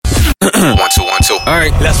One, two, one, two. All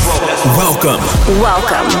right, let's roll. Welcome.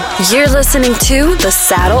 You're listening to the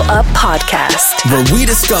Saddle Up Podcast, where we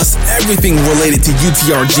discuss everything related to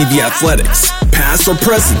UTRGV athletics, past or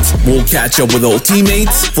present. We'll catch up with old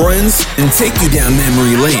teammates, friends, and take you down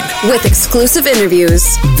memory lane with exclusive interviews.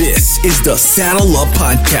 This is the Saddle Up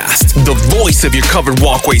Podcast, the voice of your covered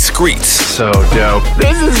walkway streets. So dope.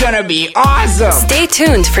 This is gonna be awesome. Stay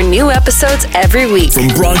tuned for new episodes every week. From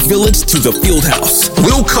Bronx Village to the Fieldhouse,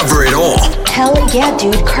 we'll cover it all. Hell yeah,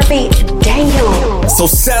 dude. Carpe diem. So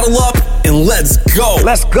saddle up and let's go.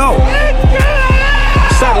 Let's go.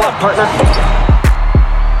 Saddle up, partner.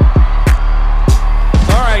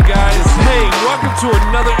 All right, guys. Hey, welcome to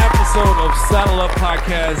another episode of Saddle Up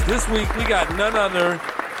Podcast. This week, we got none other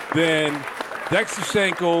than Dexter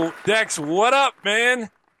Shankle. Dex, what up, man?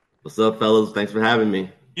 What's up, fellas? Thanks for having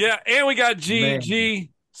me. Yeah, and we got G. Man.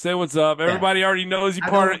 G, say what's up. Everybody already knows you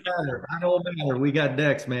part of it. I know it matters. We got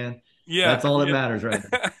Dex, man. Yeah. That's all that matters right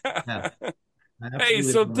now. Yeah. Hey,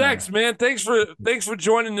 so Dex, man, thanks for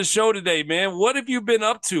joining the show today, man. What have you been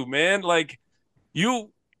up to, man? Like,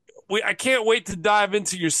 I can't wait to dive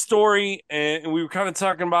into your story, and we were kind of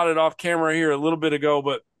talking about it off camera here a little bit ago,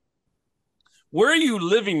 but where are you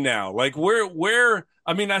living now? Like, where?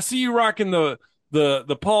 I mean, I see you rocking the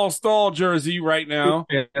Paul Stahl jersey right now.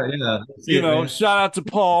 Yeah. You know, shout out to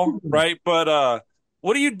Paul, right? But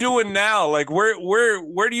what are you doing now? Like, where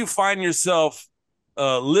do you find yourself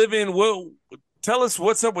living? Tell us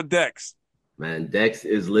what's up with Dex. Man, Dex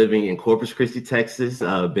is living in Corpus Christi, Texas.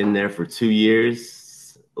 Been there for 2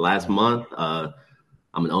 years. Last month, I'm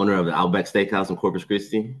an owner of the Outback Steakhouse in Corpus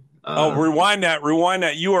Christi. Rewind that.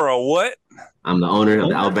 You are a what? I'm the owner of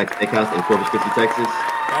the Outback Steakhouse in Corpus Christi, Texas.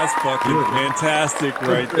 That's fucking fantastic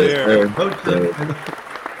right there.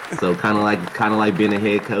 So kind of like being a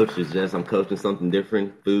head coach. It's just I'm coaching something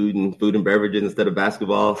different, food and beverages instead of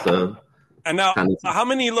basketball. So. And now, how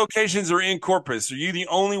many locations are in Corpus? Are you the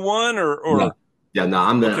only one, or? No. Yeah, no,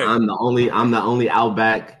 I'm the only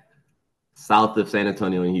Outback south of San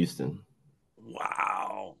Antonio and Houston.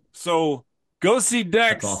 Wow! So go see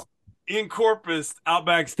Dex in Corpus,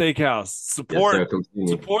 Outback Steakhouse. Support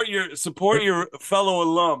your fellow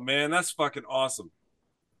alum, man. That's fucking awesome.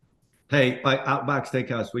 Hey, Outback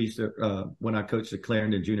Steakhouse. We used to when I coached at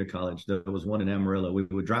Clarendon Junior College. There was one in Amarillo. We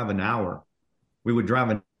would drive an hour.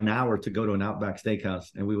 To go to an Outback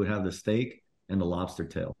Steakhouse, and we would have the steak and the lobster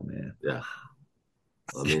tail, man. Yeah.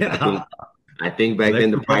 I think back then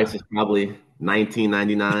the price was probably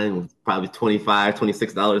 $19.99, probably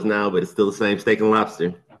 $26 now, but it's still the same steak and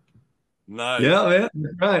lobster. Nice. Yeah, man.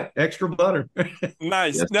 That's right. Extra butter.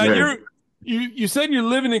 Nice. Yes, now sir. you said you're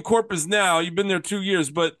living in Corpus now. You've been there 2 years,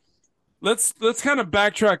 but let's kind of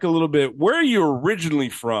backtrack a little bit. Where are you originally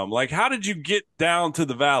from? Like, how did you get down to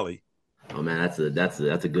the Valley? Oh man, that's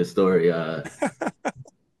a good story. I'm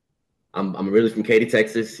originally from Katy,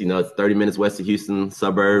 Texas. You know, it's 30 minutes west of Houston,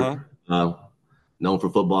 suburb. Known for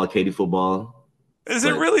football, Katy football. Is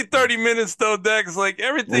it really 30 minutes though, Dex? Like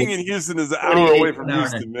everything in Houston is an hour away from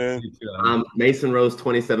Houston, man. Mason Road's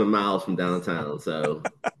 27 miles from downtown, so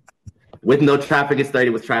with no traffic, it's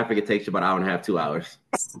 30. With traffic, it takes you about an hour and a half, 2 hours.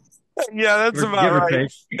 Yeah, that's about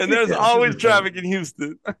right. And there's always traffic in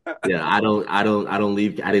Houston. Yeah, I didn't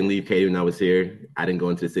leave Katy when I was here. I didn't go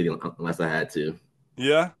into the city unless I had to.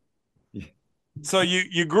 Yeah. So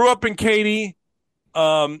you grew up in Katy.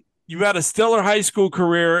 You had a stellar high school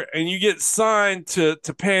career, and you get signed to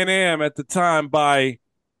Pan Am at the time by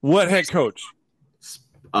what head coach?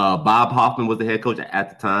 Bob Hoffman was the head coach at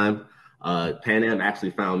the time. Pan Am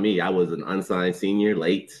actually found me. I was an unsigned senior,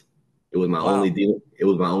 late. It was my only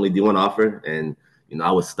D1 offer, and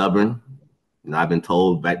I was stubborn. I've been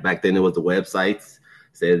told back then it was the websites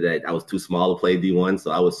said that I was too small to play D1,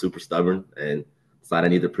 so I was super stubborn and decided I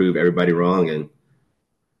needed to prove everybody wrong. And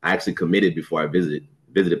I actually committed before I visited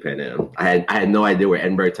Pan Am. I had no idea where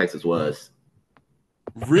Edinburgh, Texas was.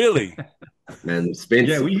 Really? Man, Spence.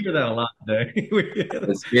 Yeah, we hear that a lot today.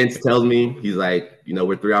 Spence tells me, he's like,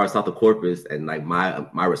 we're 3 hours south of Corpus, and like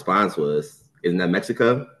my response was, "Isn't that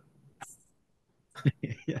Mexico?"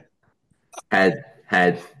 Yeah. Had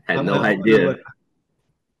no idea.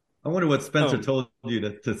 I wonder what Spencer told you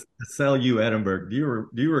to sell you Edinburgh. Do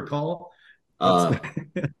you recall?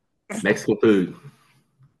 Mexican food,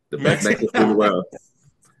 the best Mexican food in the world.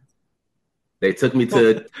 They took me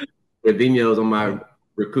to Trevino's on my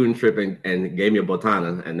recruiting trip and gave me a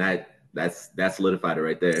botana, and that solidified it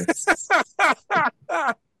right there.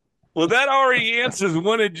 Well, that already answers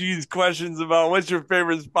one of G's questions about what's your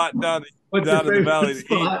favorite spot down in the valley to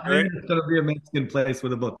eat, right? It's going to be a Mexican place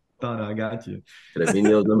with a botana. I got you.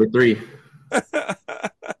 Trevino's number 3.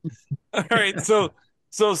 All right, so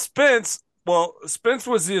So Spence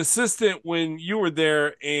was the assistant when you were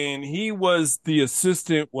there, and he was the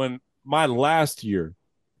assistant when my last year.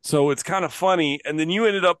 So it's kind of funny. And then you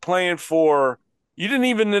ended up playing for. You didn't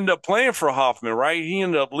even end up playing for Hoffman, right? He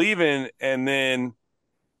ended up leaving, and then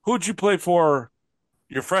who'd you play for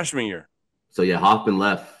your freshman year? So yeah, Hoffman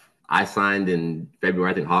left. I signed in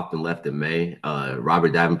February. I think Hoffman left in May.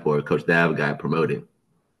 Robert Davenport, Coach Dav, got promoted.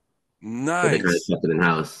 So they kind of Nice. kept it in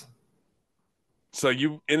house. So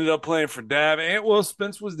you ended up playing for Dav, and well,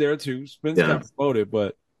 Spence was there too. Spence Yeah, got promoted,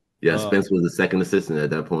 but yeah. Spence was the second assistant at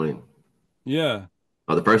that point. yeah,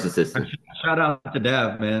 Oh, the first assistant. Shout out to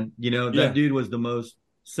Dav, man. That yeah. dude was the most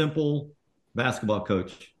simple basketball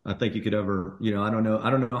coach I think you could ever. I don't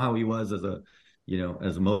know how he was as a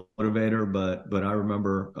motivator, but I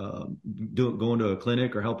remember going to a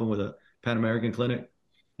clinic or helping with a Pan American clinic,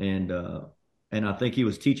 and I think he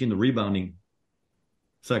was teaching the rebounding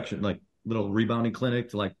section, like little rebounding clinic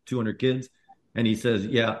to like 200 kids, and he says,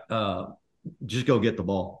 "Yeah, just go get the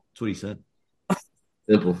ball." That's what he said.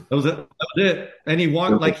 Simple. That was it. That was it. And he walked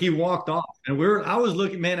Simple. like he walked off. And I was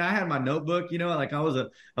looking, man, I had my notebook, like I was a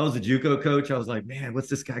JUCO coach. I was like, man, what's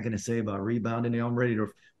this guy gonna say about rebounding? I'm ready to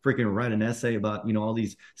freaking write an essay about, all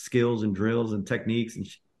these skills and drills and techniques. And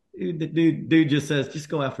the dude just says, just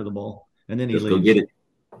go after the ball. And then he Just leaves. go get it.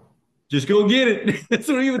 Just go get it. That's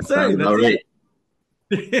what he would say. Sounds That's all right.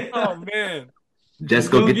 it. Oh man.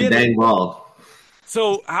 Just go get the dang ball.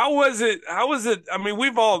 So how was it? How was it? I mean,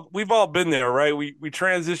 we've all been there, right? We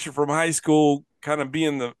transitioned from high school, kind of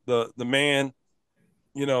being the man,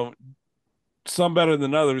 you know, some better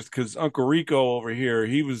than others because Uncle Rico over here,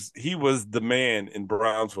 he was the man in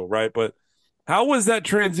Brownsville, right? But how was that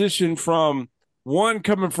transition from one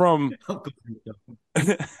coming from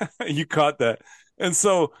you caught that. And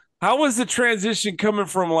so how was the transition coming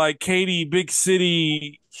from like Katy, big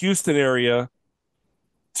city, Houston area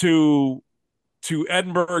to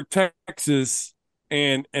Edinburgh, Texas,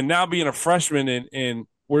 and now being a freshman, and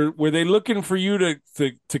were they looking for you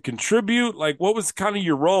to contribute? Like, what was kind of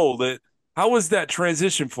your role? How was that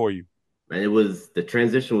transition for you? And the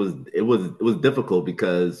transition was difficult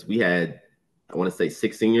because we had, I want to say,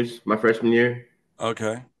 6 seniors my freshman year.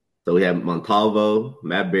 Okay. So we had Montalvo,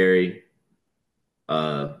 Matt Berry,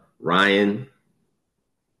 Ryan,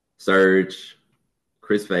 Serge,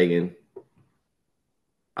 Chris Fagan,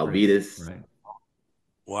 Alvitas. Right.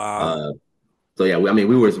 Wow. So yeah, we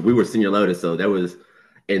were senior loaded. So that was,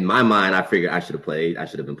 in my mind, I figured I should have played. I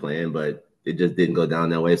should have been playing, but it just didn't go down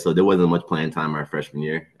that way. So there wasn't much playing time our freshman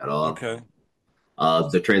year at all. Okay.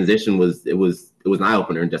 The transition was an eye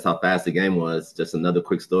opener, and just how fast the game was. Just another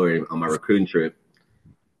quick story on my recruiting trip.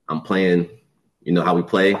 I'm playing, how we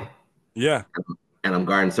play. Yeah. And I'm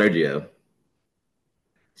guarding Sergio.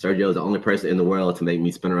 Sergio is the only person in the world to make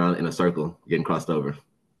me spin around in a circle, getting crossed over.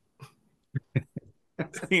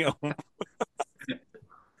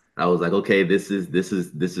 I was like, okay, this is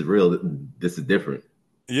real. This is different.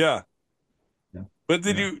 Yeah. Yeah. But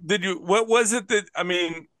what was it that, I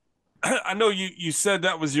mean, I know you said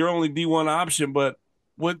that was your only D1 option, but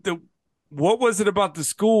what was it about the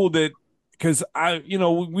school that, because I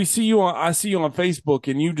see you on Facebook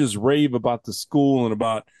and you just rave about the school and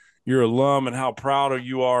about your alum and how proud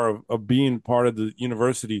you are of being part of the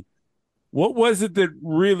university. What was it that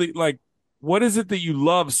really, like, what is it that you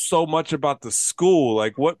love so much about the school?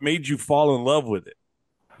 Like, what made you fall in love with it?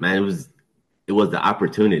 Man, it was the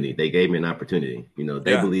opportunity. They gave me an opportunity.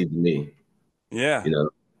 They believed in me. Yeah.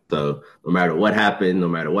 So no matter what happened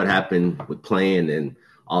with playing and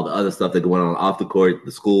all the other stuff that going on off the court,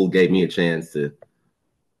 the school gave me a chance to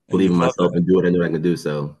believe in myself and do what I knew I could do.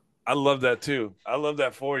 So I love that too. I love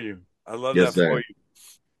that for you. I love yes, that sir. for you.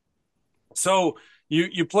 So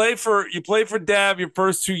you play for Dav your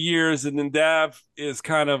first 2 years, and then Dav is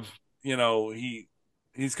kind of,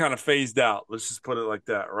 he's kind of phased out. Let's just put it like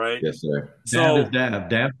that, right? Yes, sir. So Dav is Dav.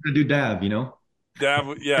 Dav's gonna do Dav,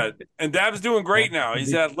 Dav, yeah, and Dav's doing great now.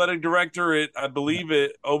 He's the athletic director at, I believe,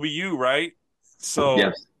 at OBU, right? So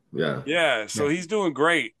yes, yeah. So he's doing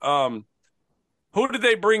great. Who did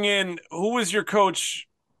they bring in? Who was your coach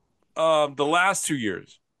the last 2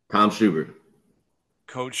 years? Tom Schubert.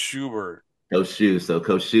 Coach Schubert. Coach Shu. So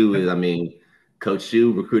Coach Shu is, Coach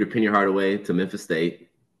Shu recruited Penny Hardaway to Memphis State.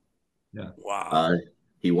 Yeah. Wow.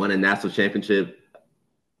 He won a national championship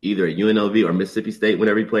either at UNLV or Mississippi State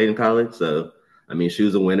whenever he played in college. So,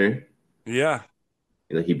 Shu's a winner. Yeah.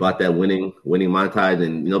 He bought that winning montage.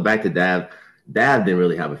 And, back to Dav. Dav didn't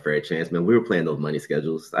really have a fair chance, man. We were playing those money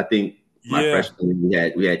schedules. I think my freshman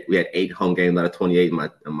year, we had 8 home games out of 28.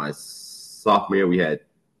 In my sophomore year, we had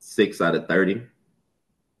 6 out of 30.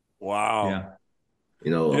 Wow. Yeah.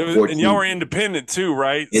 And y'all were independent too,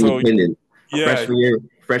 right? Independent. So, yeah.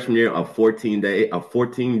 Freshman year, a 14-day,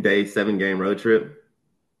 7-game road trip.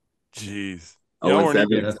 Jeez. Y'all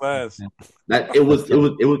weren't even in class. It was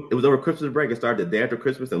over Christmas break. It started the day after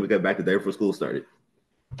Christmas, and we got back the day before school started.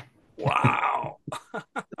 Wow.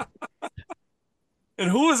 And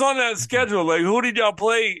who was on that schedule? Like, who did y'all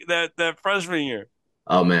play that freshman year?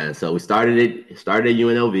 Oh man, so we started at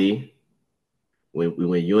UNLV. We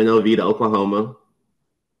went UNLV to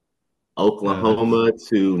Oklahoma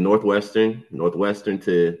to Northwestern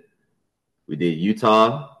to we did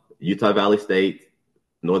Utah Valley State,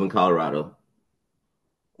 Northern Colorado.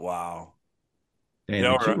 Wow. Damn,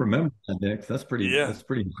 you remember that, Dex. That's pretty. Yeah. That's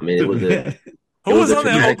pretty. I mean, it was a. Who was on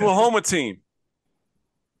that Oklahoma team?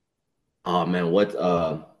 Oh man, what?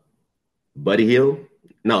 Buddy Hill?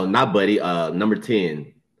 No, not Buddy. Number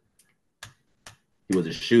 10. He was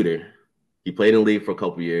a shooter. He played in the league for a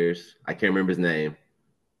couple years. I can't remember his name.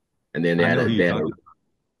 And then they had a.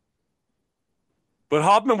 But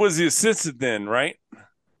Hoffman was the assistant then, right?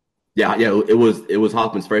 Yeah. It was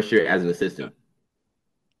Hoffman's first year as an assistant.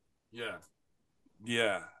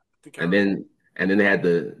 Yeah. And then they had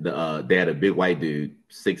they had a big white dude,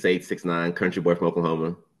 6'8", 6'9", country boy from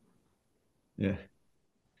Oklahoma. Yeah.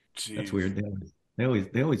 Jeez. That's weird. They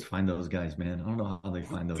always find those guys, man. I don't know how they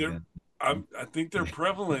find those guys. I think they're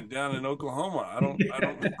prevalent down in Oklahoma. I don't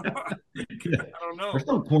know. There's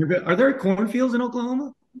no cornfield. Are there cornfields in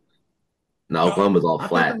Oklahoma? No, Oklahoma's all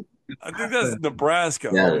flat. I think that's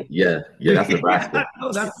Nebraska. Yeah, that's Nebraska.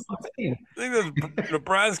 No, that's what I'm saying. I think that's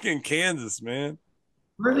Nebraska and Kansas, man.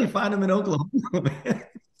 Where do they find them in Oklahoma, man?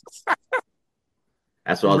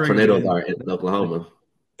 That's where all the tornadoes are in Oklahoma.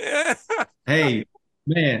 Yeah. Hey,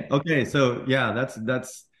 man. Okay, so yeah,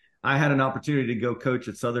 that's. I had an opportunity to go coach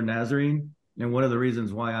at Southern Nazarene, and one of the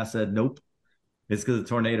reasons why I said nope is because of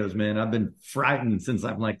tornadoes, man. I've been frightened since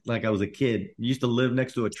I'm like I was a kid. I used to live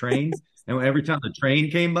next to a train, and every time the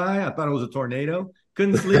train came by, I thought it was a tornado.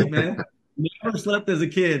 Couldn't sleep, man. Never slept as a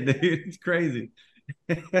kid. It's crazy.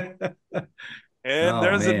 And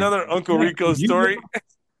there's another Uncle Rico story.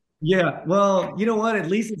 Yeah, well, you know what? At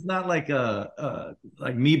least it's not like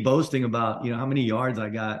like me boasting about how many yards I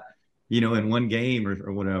got, in one game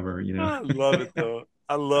or whatever. I love it though.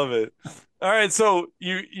 I love it. All right, so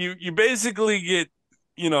you basically get,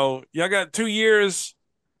 y'all got 2 years.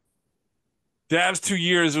 Dav's 2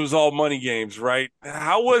 years. It was all money games, right?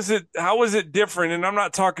 How was it different? And I'm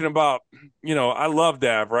not talking about, I love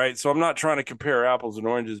Dav, right? So I'm not trying to compare apples and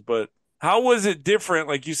oranges, but how was it different?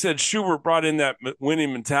 Like you said, Schubert brought in that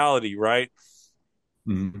winning mentality, right?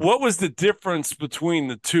 Mm-hmm. What was the difference between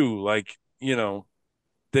the two? Like,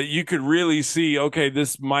 that you could really see, okay,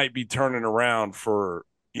 this might be turning around for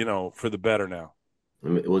the better now. I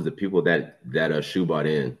mean, it was the people that Shu brought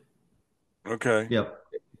in. Okay. Yep.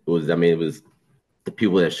 It was the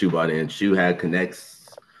people that Shu brought in. Shu had connects,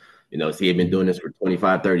 so he had been doing this for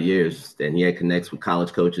 25, 30 years, and he had connects with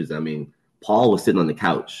college coaches. I mean, Paul was sitting on the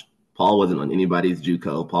couch. Paul wasn't on anybody's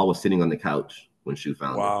JUCO. Paul was sitting on the couch when Shu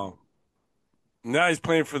found him. Wow. Now he's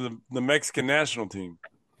playing for the Mexican national team.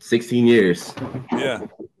 16 years. Yeah.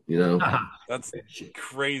 That's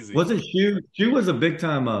crazy. Wasn't Shu? Shu was a big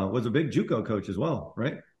time. Was a big JUCO coach as well,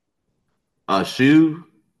 right? Shu,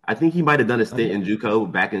 I think he might have done a stint in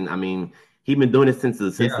JUCO back in. I mean, he'd been doing it since the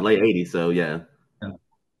late '80s. So yeah.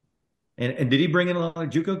 And did he bring in a lot of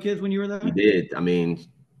JUCO kids when you were there? He did. I mean,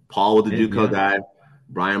 Paul was a JUCO guy.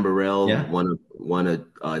 Brian Burrell won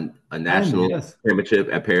a national championship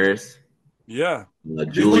at Paris. Yeah.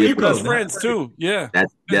 Julius best friends too. Yeah.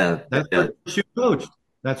 That's where she coached.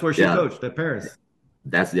 That's where she coached at Paris.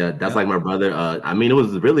 That's like my brother. I mean, it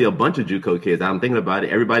was really a bunch of JUCO kids. I'm thinking about it.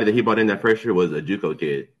 Everybody that he brought in that first year was a JUCO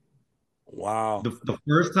kid. Wow. The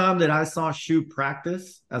first time that I saw Shu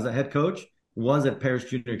practice as a head coach was at Paris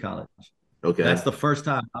Junior College. Okay. That's the first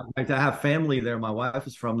time. I have family there. My wife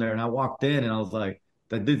is from there, and I walked in and I was like,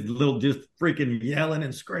 that dude's little just freaking yelling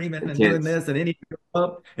and screaming and doing this, and then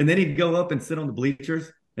he'd go up and sit on the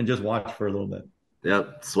bleachers and just watch for a little bit.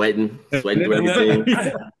 Yep, sweating through everything.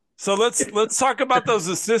 So let's talk about those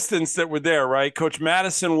assistants that were there, right? Coach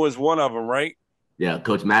Madison was one of them, right? Yeah,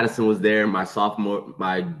 Coach Madison was there. Madison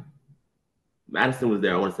was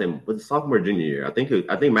there. I want to say was it sophomore or junior year. I think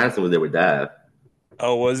Madison was there with Dav.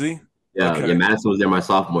 Oh, was he? Yeah, okay. Yeah. Madison was there my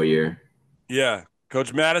sophomore year. Yeah.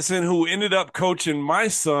 Coach Madison, who ended up coaching my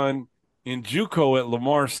son in JUCO at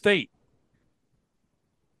Lamar State.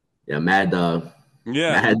 Yeah, Mad Dog.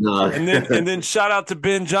 Yeah. Mad Dog. and then shout out to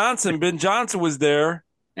Ben Johnson. Ben Johnson was there.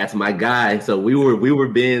 That's my guy. So we were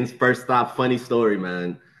Ben's first stop. Funny story,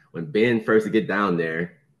 man. When Ben first get down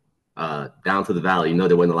there, down to the valley,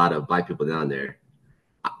 there wasn't a lot of black people down there.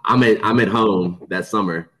 I'm at home that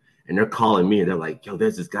summer, and they're calling me, and they're like, "Yo,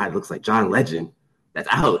 there's this guy that looks like John Legend that's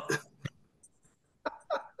out."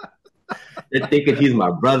 They're thinking he's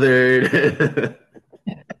my brother.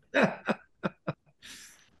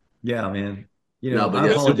 Yeah, man. No, but I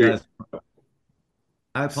yeah, super. apologize.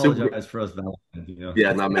 I Super. apologize for us Valentine's,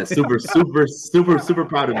 Yeah, no, man. Super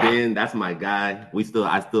proud of Ben. That's my guy.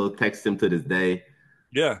 I still text him to this day.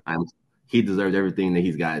 Yeah. He deserves everything that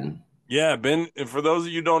he's gotten. Yeah, Ben, and for those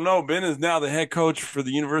of you who don't know, Ben is now the head coach for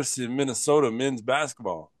the University of Minnesota men's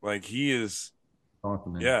basketball. Like he is,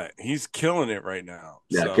 Awesome, man. yeah, he's killing it right now.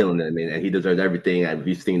 Yeah, So, killing it. I mean, and he deserves everything.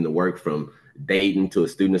 We've seen the work from Dayton to a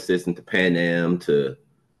student assistant to Pan Am to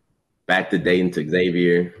back to Dayton to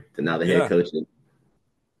Xavier to now the head coach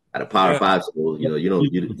at a Power Five school. You don't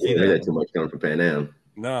hear that too much coming from Pan Am.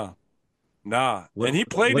 Nah. And he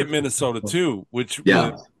played at Minnesota too, which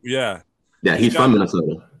yeah. He's from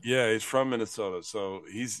Minnesota. Yeah, he's from Minnesota, so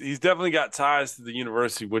he's definitely got ties to the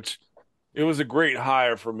university, which it was a great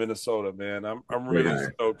hire for Minnesota, man. I'm really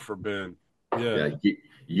stoked for Ben. Yeah.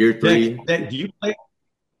 Year 3. Do you play?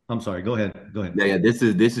 I'm sorry. Go ahead. Yeah. This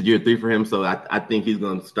is year 3 for him, so I think he's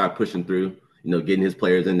going to start pushing through. Getting his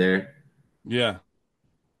players in there. Yeah.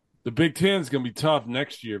 The Big Ten is going to be tough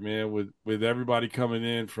next year, man. With everybody coming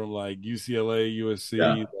in from like UCLA,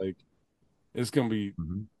 USC, like it's going to be.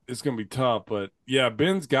 Mm-hmm. It's going to be tough, but yeah,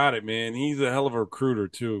 Ben's got it, man. He's a hell of a recruiter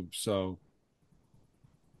too. So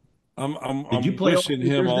I'm wishing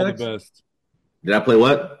him all the best. Did I play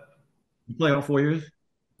what? You play all 4 years?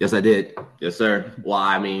 Yes, I did. Yes, sir. Well,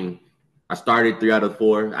 I mean, I started 3 out of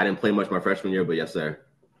 4. I didn't play much my freshman year, but yes, sir.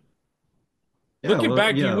 Looking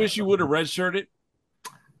back, do you wish you would have redshirted?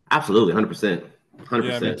 Absolutely, 100%. 100%.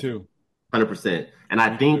 Yeah, me too. 100%. And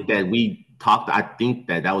I think that I think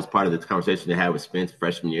that was part of the conversation they had with Spence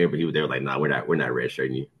freshman year, but they were like, "Nah, we're not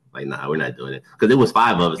redshirting you. Like, nah, we're not doing it." Because it was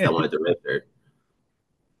 5 of us that wanted to redshirt.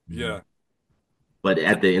 Yeah. But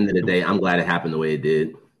at the end of the day, I'm glad it happened the way it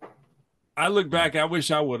did. I look back, I wish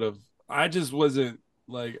I would have. I just wasn't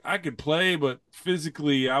like I could play, but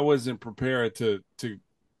physically I wasn't prepared to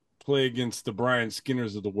play against the Brian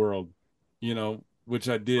Skinners of the world, which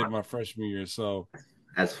I did my freshman year. So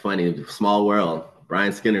that's funny. Small world.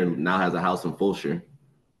 Brian Skinner now has a house in Fulshire.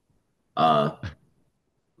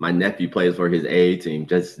 My nephew plays for his AA team.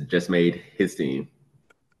 Just made his team.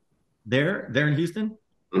 They're in Houston?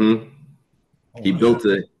 Mm-hmm.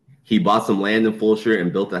 Oh, he bought some land in Fulshire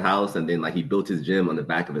and built a house, and then he built his gym on the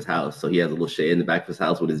back of his house. So he has a little shed in the back of his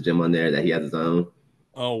house with his gym on there that he has his own.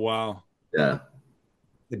 Oh wow. Yeah.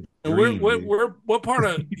 And what part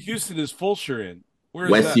of Houston is Fulshire in? Where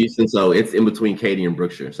is West that? Houston, so it's in between Katy and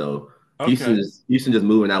Brookshire. So Houston just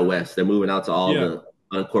moving out west. They're moving out to all the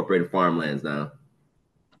unincorporated farmlands now.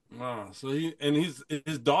 Wow. So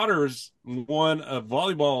his daughters won a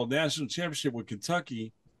volleyball national championship with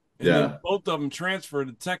Kentucky, and then both of them transferred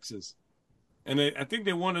to Texas. And I think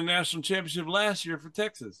they won a national championship last year for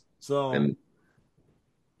Texas. So,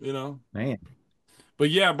 man.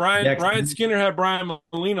 But yeah, Brian Skinner had Brian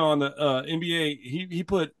Molina on the NBA. He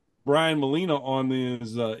put Brian Molina on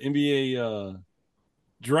his NBA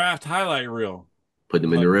draft highlight reel. Put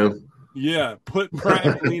them in the rim? Yeah, put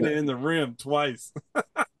Brian Molina in the rim twice.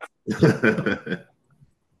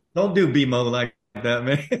 Don't do BMO like that,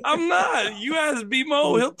 man. I'm not. You ask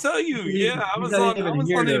BMO, he'll tell you. Yeah, I was on the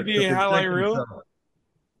NBA highlight reel.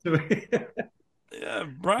 Yeah,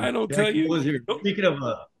 Brian will tell you.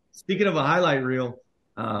 Speaking of a highlight reel,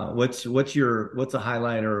 what's a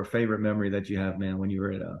highlight or a favorite memory that you have, man, when you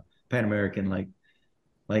were at Pan American?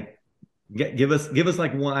 Like give us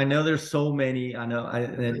like one. I know there's so many. I know,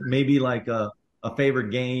 and maybe like a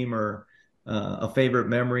favorite game or a favorite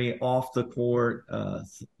memory off the court.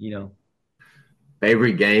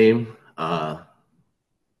 Favorite game. Man,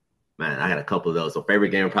 I got a couple of those. So favorite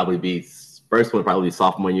game would probably be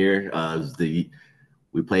sophomore year.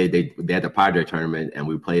 We played. They had the Padre tournament, and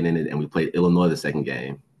we played in it, and we played Illinois the second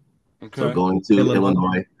game. Okay. So going to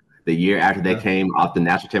Illinois the year after they came off the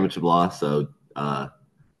national championship loss. So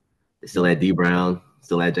they still had D Brown,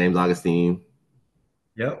 still had James Augustine.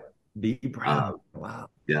 Yep, D Brown. Wow.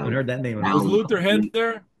 Yeah, I heard that name. Was Luther head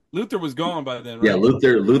there? Luther was gone by then, right? Yeah,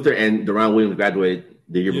 Luther and Deron Williams graduated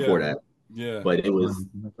the year before that. Yeah. But it was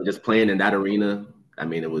just playing in that arena. I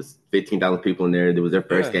mean, it was 15,000 people in there. It was their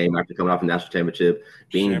first game after coming off the national championship.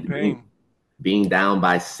 Being down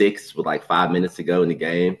by 6 with like 5 minutes to go in the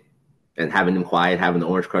game and having them quiet, having the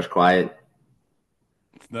Orange Crush quiet.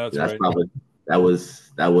 That's right. That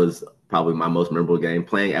was probably my most memorable game.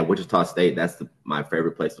 Playing at Wichita State, that's my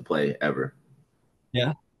favorite place to play ever.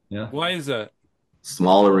 Yeah. Yeah. Why is that?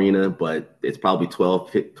 small arena, but it's probably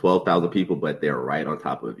 12,000 people, but they're right on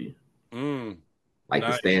top of you. Like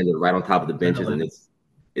Nice. the stands are right on top of the benches, and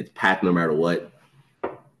it's packed no matter what.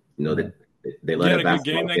 You know, they let You had it a good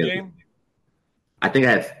game that game? I think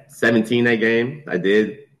I had 17 that game. I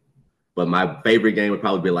did. But my favorite game would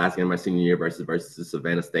probably be the last game of my senior year versus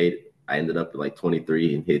Savannah State. I ended up with like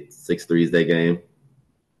 23 and hit 6 threes that game.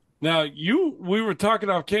 Now, we were talking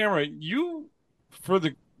off camera. Your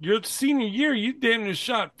senior year, you damn near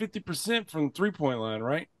shot 50% from the 3-point line,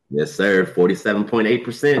 right? Yes, sir.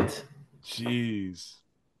 47.8%. Jeez.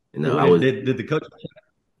 You know, did the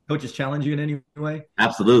coaches challenge you in any way?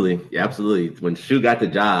 Absolutely. Yeah, absolutely. When Shu got the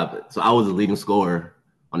job, so I was the leading scorer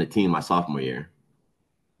on the team my sophomore year.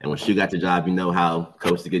 And when Shu got the job, you know how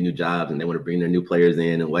coaches get new jobs and they want to bring their new players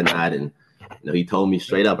in and whatnot. And he told me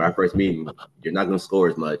straight up at our first meeting, you're not going to score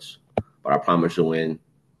as much, but I promise you'll win,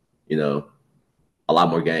 a lot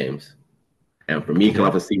more games. And for me, coming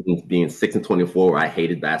off a season being 6-24, where I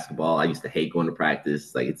hated basketball, I used to hate going to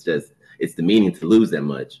practice. Like it's demeaning to lose that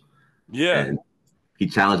much. Yeah. And he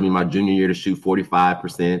challenged me my junior year to shoot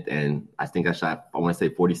 45%, and I think I shot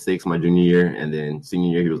 46 my junior year, and then senior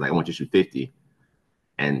year he was like, I want you to shoot 50.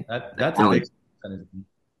 And that's a big percentage.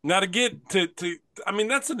 Now to get to I mean,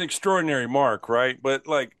 that's an extraordinary mark, right? But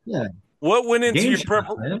what went into your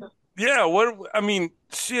preparation? Yeah,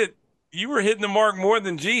 shit, you were hitting the mark more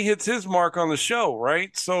than G hits his mark on the show,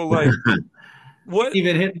 right? So what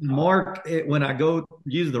even hit the mark when I go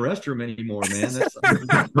use the restroom anymore, man. That's just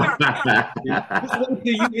wait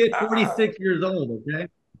till you get 46 years old, okay?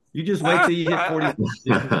 You just wait till you hit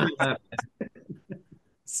 46.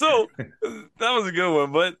 So that was a good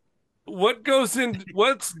one, but what's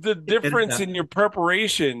the difference in your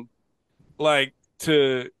preparation?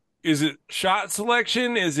 Is it shot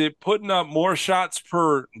selection? Is it putting up more shots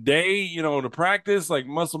per day, to practice, like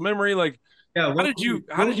muscle memory? How did you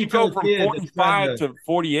go from 45 to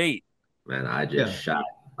 48? Man, I just shot.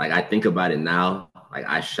 Like, I think about it now, like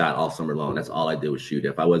I shot all summer long. That's all I did was shoot.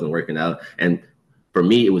 If I wasn't working out, and for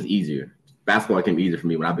me, it was easier. Basketball became easier for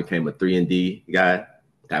me when I became a 3-and-D guy,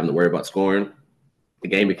 having to worry about scoring. The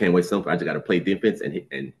game became way simpler. I just got to play defense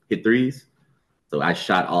and hit threes. So I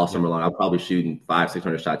shot all summer long. I'm probably shooting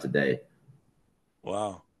 500-600 shots a day.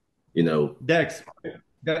 Wow. Dex,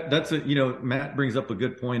 that's Matt brings up a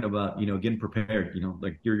good point about, getting prepared,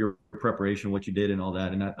 like your preparation, what you did and all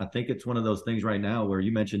that. And I think it's one of those things right now where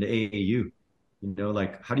you mentioned AAU,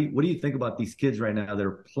 like what do you think about these kids right now that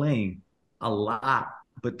are playing a lot,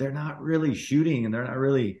 but they're not really shooting and they're not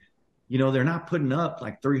really, they're not putting up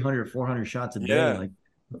like 300, 400 shots a day. Yeah. Like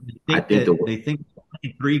they think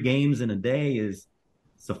 3 games in a day is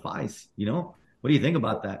suffice. What do you think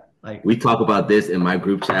about that? Like, we talk about this in my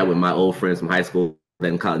group chat with my old friends from high school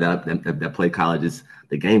that play colleges.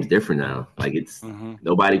 The game's different now. Like it's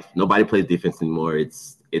nobody plays defense anymore.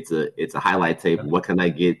 It's a highlight tape. What can I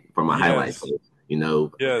get from a highlight tape?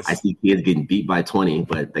 I see kids getting beat by 20,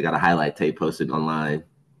 but they got a highlight tape posted online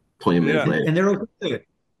 20 minutes later. And they're okay with it.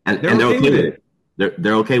 And they're okay with it.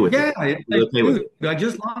 They're okay with it. They're okay with it. I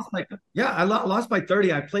just lost I lost by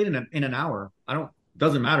 30. I played in an hour.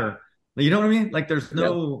 Doesn't matter. You know what I mean? Like there's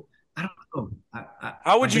no, I don't know.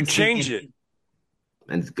 How would you change it?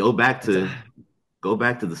 And go back to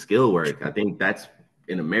the skill work. I think that's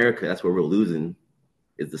in America. That's where we're losing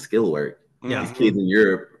is the skill work. Yeah. These kids in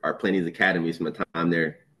Europe are playing these academies from the time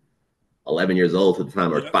they're 11 years old to the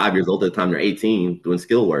time, or 5 years old to the time they're 18, doing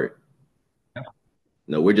skill work. Yeah.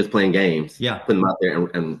 No, we're just playing games. Yeah, putting them out there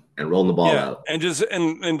and rolling the ball out, and just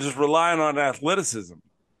relying on athleticism,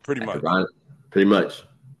 pretty much. Pretty much.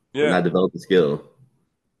 Yeah, not develop the skill.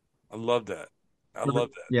 I love that.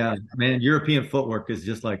 Yeah, man, European footwork is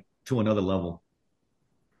just like to another level.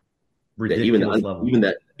 Ridiculous level. Even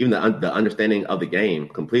the understanding of the game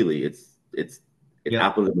completely. It's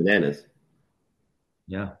apples and bananas.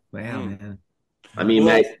 Yeah, wow, man. I mean,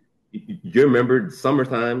 Matt, you remember summer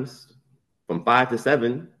times from 5 to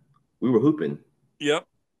 7, we were hooping. Yep.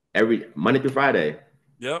 Every Monday through Friday.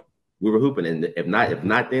 Yep. We were hooping, and if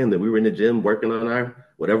not then we were in the gym working on our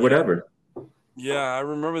whatever. Yeah, I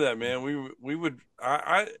remember that, man. We would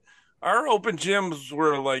our open gyms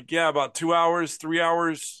were about 2 hours, 3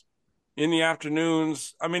 hours in the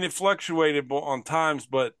afternoons. I mean, it fluctuated on times,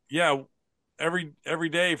 but yeah, every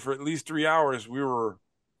day for at least 3 hours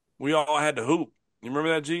we all had to hoop. You remember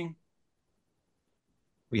that, G?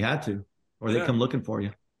 We had to, or they come looking for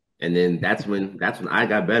you. And then that's when I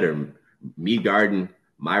got better. Me guarding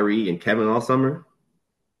Myrie and Kevin all summer.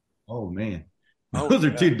 Oh man, those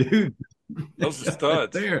are 2 dudes. Those are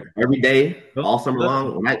studs. There every day, all summer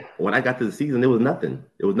long. When I got to the season, it was nothing.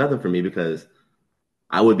 It was nothing for me because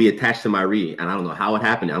I would be attached to my re, and I don't know how it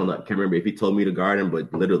happened. I don't know. I can't remember if he told me to guard him,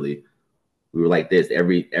 but literally, we were like this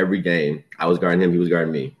every game. I was guarding him, he was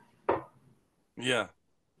guarding me. Yeah.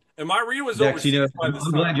 And my re was Dex, overseas by I'm this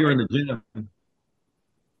time. glad you're in the gym.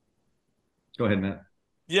 Go ahead, Matt.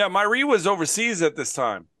 Yeah, my re was overseas at this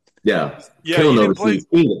time. Yeah, Yeah, killing you didn't overseas,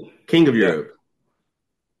 king of Europe.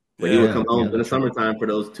 But he would come home in the summertime for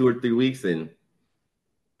those 2 or 3 weeks and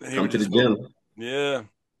come to the gym. Yeah.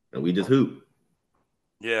 And we just hoop.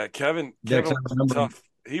 Yeah, Kevin Dex, was tough.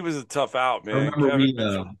 He was a tough out, man. I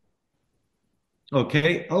remember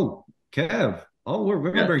Kev. Oh, we're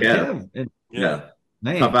remembering Kev. Yeah.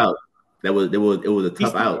 Man. Tough out. It was a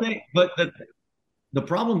tough out. But the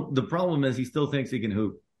problem is he still thinks he can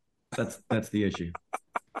hoop. That's the issue.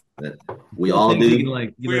 We all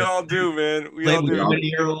do. We all do, man. We all do.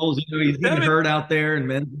 20-year-olds, he's getting hurt out there, and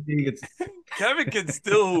men. Kevin can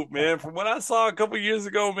still hoop, man. From what I saw a couple years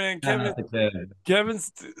ago, man, Kevin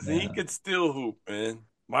he could still hoop, man.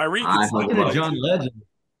 My Reed can still hoop. John Legend.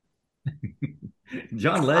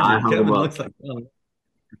 John Legend. Kevin looks like.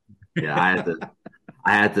 Yeah,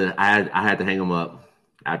 I had to hang him up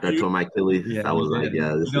after I tore my Achilles. Yeah, I was like,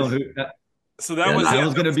 So that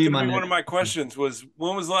was going to be one of my questions. Was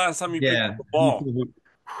when was the last time you picked up the ball?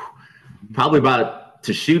 Probably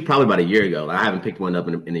about a year ago. I haven't picked one up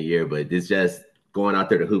in a year, but it's just going out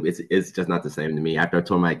there to hoop. It's just not the same to me. After I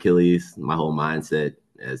tore my Achilles, my whole mindset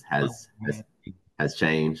has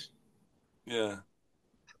changed. Yeah.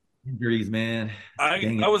 Injuries, man.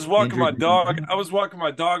 I was walking my dog. I was walking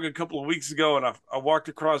my dog a couple of weeks ago, and I walked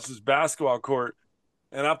across this basketball court,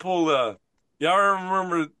 and I pulled y'all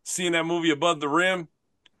remember seeing that movie Above the Rim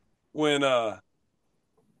when the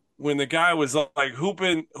guy was like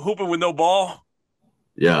hooping with no ball?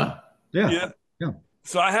 Yeah.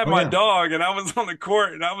 So I had my dog, and I was on the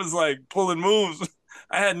court, and I was like pulling moves.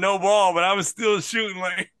 I had no ball, but I was still shooting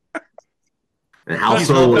like. And how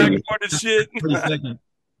so were you? Shit.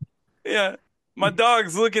 Yeah, my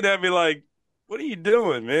dog's looking at me like, "What are you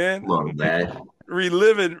doing, man?" Come on, Dad.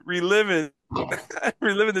 reliving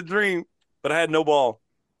the dream. But I had no ball.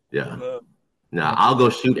 Yeah. I'll go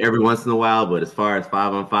shoot every once in a while, but as far as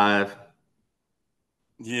 5-on-5,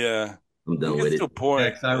 yeah, I'm done with it.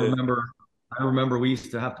 Point. I remember we used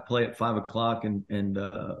to have to play at 5:00 and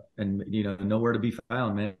nowhere to be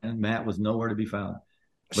found, man. Matt was nowhere to be found.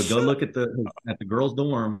 But go look at the girls'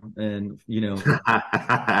 dorm, and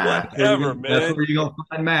whatever, man. That's where you're gonna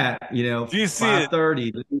find Matt. Do you see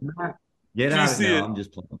 5:30. Get out of there.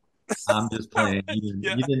 I'm just playing. You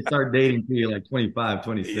didn't start dating till you're like 25,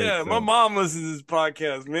 26. Yeah, so. My mom listens to this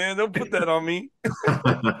podcast, man. Don't put that on me.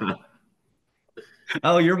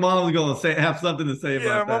 Oh, your mom's gonna have something to say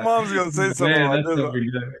about that. Yeah, my mom's gonna say something about this. So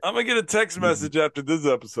I'm gonna get a text message after this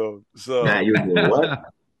episode. So Matt, you're doing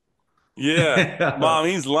what? Yeah, Mom,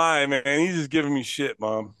 he's lying, man. He's just giving me shit,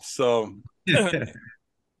 Mom. So,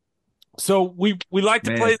 we like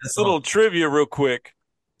to play this little trivia real quick,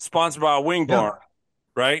 sponsored by Wing Barn,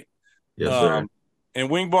 right? Yes, sir. And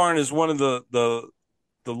Wing Barn is one of the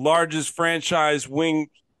largest franchise wing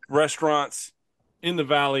restaurants in the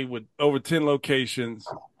Valley with over 10 locations.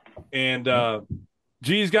 And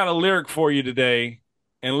G's got a lyric for you today,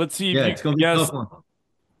 and let's see if you can guess.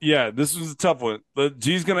 Yeah, this was a tough one. But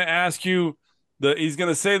G's going to ask you he's going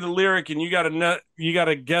to say the lyric, and you got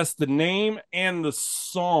to guess the name and the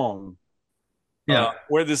song. Yeah,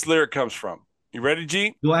 where this lyric comes from. You ready,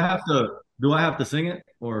 G? Do I have to sing it,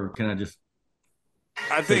 or can I just?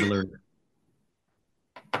 I think. The lyric?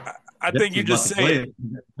 I think you just say it.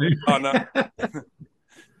 Oh no!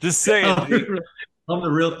 Just say it. I'm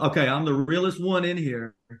the realest one in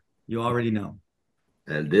here. You already know.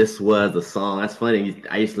 And this was a song. That's funny.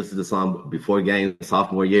 I used to listen to the song before games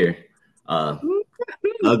sophomore year. Thug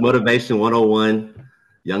Motivation 101,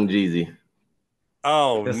 Young Jeezy.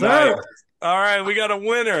 Oh, yes, nice. All right, we got a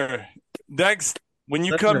winner. Dex, when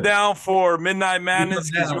you come down for Midnight Madness,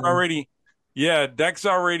 because you're already, Dex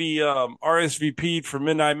already RSVP'd for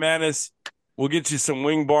Midnight Madness. We'll get you some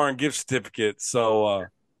Wing Barn gift certificates. So,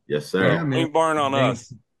 yes, sir. Yeah, Wing Barn on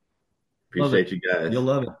us. Appreciate you guys. You'll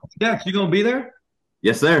love it. Dex, you gonna be there?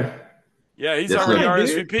 Yes, sir. Yeah, he's already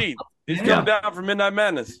RSVP'd. He's coming down for Midnight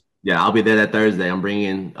Madness. Yeah, I'll be there that Thursday. I'm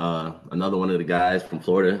bringing another one of the guys from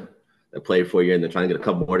Florida that played for a year, and they're trying to get a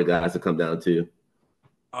couple more of the guys to come down too.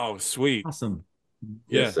 Oh, sweet. Awesome.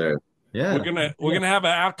 Yes, sir. Yeah. We're gonna have an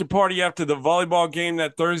after party after the volleyball game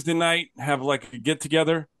that Thursday night, have like a get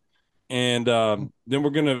together. And then we're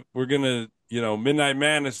gonna Midnight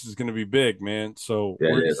Madness is gonna be big, man. So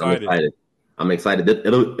we're excited. I'm excited.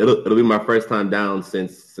 It'll be my first time down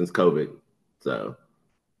since COVID. So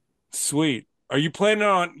sweet. Are you planning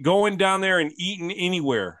on going down there and eating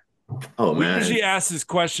anywhere? Oh We man, usually ask this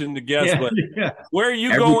question to guests, but where are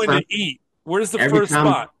you Every going time- to eat? Where's the every first time-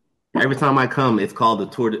 spot? Every time I come, it's called the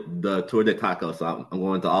Tour de Taco. So I'm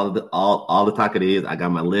going to all the taquerias. I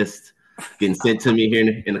got my list getting sent to me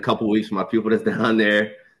here in a couple weeks from my people that's down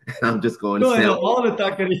there. I'm just going to sample all the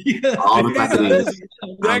taquerias. all the taquerias.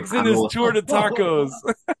 Dex and his tour to tacos.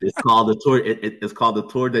 It's called the tour. It's called the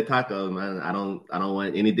Tour de Taco, man. I don't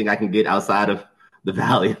want anything I can get outside of the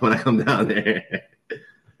valley when I come down there.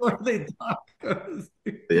 Tour de tacos.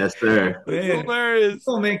 Yes, sir. It's hilarious.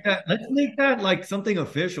 Let's make that like something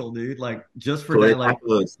official, dude. Like just for Tour de that, like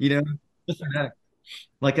Tacos. just for that.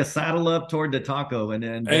 Like a saddle up toward the taco, and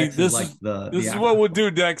then Hey, Dex this is like this is what we'll do,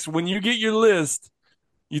 Dex. When you get your list,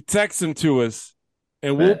 you text them to us,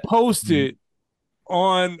 and we'll post it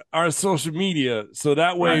on our social media, so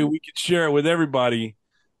that way we can share it with everybody,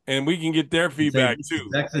 and we can get their feedback too.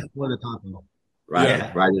 Dex is for the taco. Right,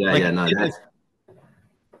 Yeah. right. Like, No,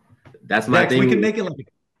 that's my Dex, thing. we can make it like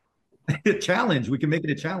a challenge. We can make it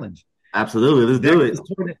a challenge. Absolutely, let's do it.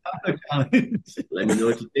 Toward the taco challenge. Let me know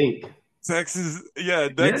what you think. Dex is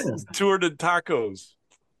tour to tacos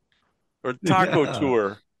or taco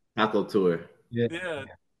tour. Taco tour. Yeah,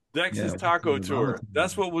 Dex's taco tour.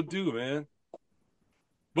 That's what we'll do, man.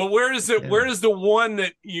 But where is it? Where is the one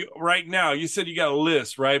that you right now? You said you got a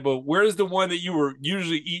list, right? But where is the one that you were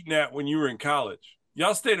usually eating at when you were in college?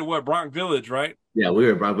 Y'all stayed at what, Bronx Village, right? Yeah, we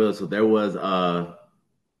were at Bronx Village. So there was a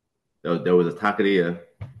taqueria.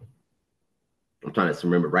 I'm trying to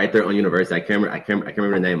remember right there on University. I can't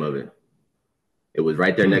remember the name of it. It was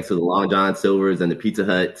right there next to the Long John Silver's and the Pizza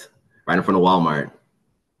Hut, right in front of Walmart.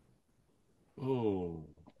 Oh,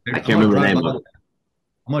 I can't remember the name of it.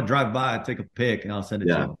 I'm gonna drive by, take a pic, and I'll send it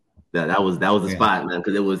to you. Yeah, that was the spot, man,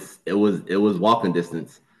 because it was walking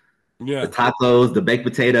distance. Yeah, the tacos, the baked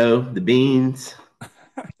potato, the beans.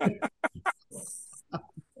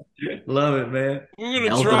 Love it, man. We're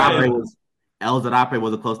gonna try it. El Zarape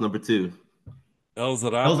was a close number 2. El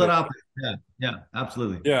Zarape. Yeah,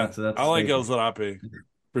 absolutely. Yeah, that's I like El Zarape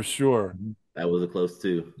for sure. That was a close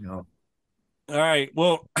 2. Yeah. All right,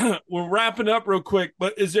 well, we're wrapping up real quick,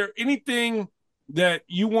 but is there anything that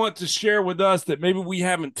you want to share with us that maybe we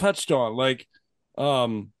haven't touched on? Like,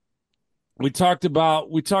 we talked about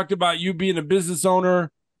you being a business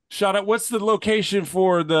owner. Shout out, what's the location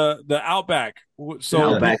for the Outback?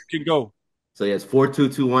 So Outback can go. So yeah, it's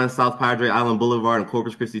 4221 South Padre Island Boulevard in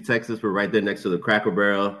Corpus Christi, Texas. We're right there next to the Cracker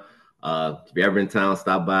Barrel. If you're ever in town,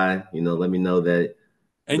 stop by. Let me know that.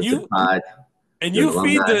 And you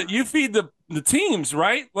feed the teams,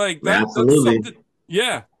 right? Like that. Absolutely.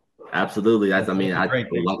 Yeah. Absolutely. Like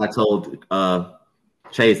I told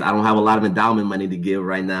Chase, I don't have a lot of endowment money to give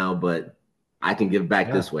right now, but I can give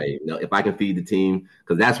back this way. If I can feed the team,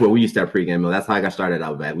 because that's where we used to have pregame meal. That's how I got started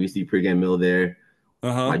out back. We used to eat pregame meal there.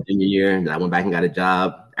 My junior year, and I went back and got a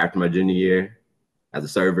job after my junior year as a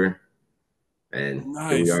server, and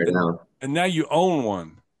here we are now. And now you own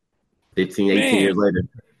one. 18 years later,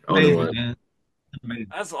 owning one.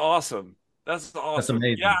 That's awesome. That's awesome. That's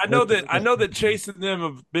amazing. Yeah, I know that Chase and them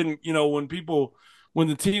have been, when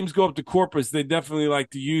the teams go up to Corpus, they definitely like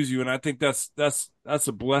to use you, and I think that's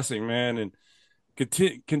a blessing, man. And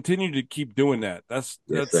continue to keep doing that. That's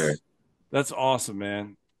awesome,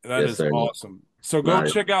 man. That is awesome. So go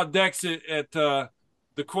check out Dex at the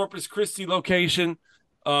Corpus Christi location.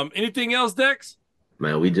 Anything else, Dex?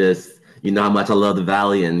 Man, we just, how much I love the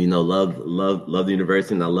Valley and, love the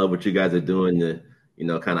university. And I love what you guys are doing to,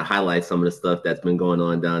 kind of highlight some of the stuff that's been going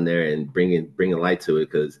on down there and bringing light to it,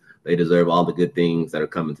 because they deserve all the good things that are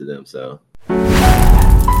coming to them. So.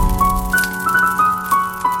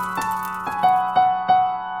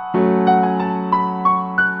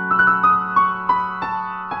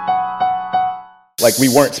 Like we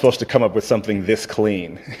weren't supposed to come up with something this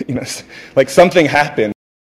clean. Like something happened.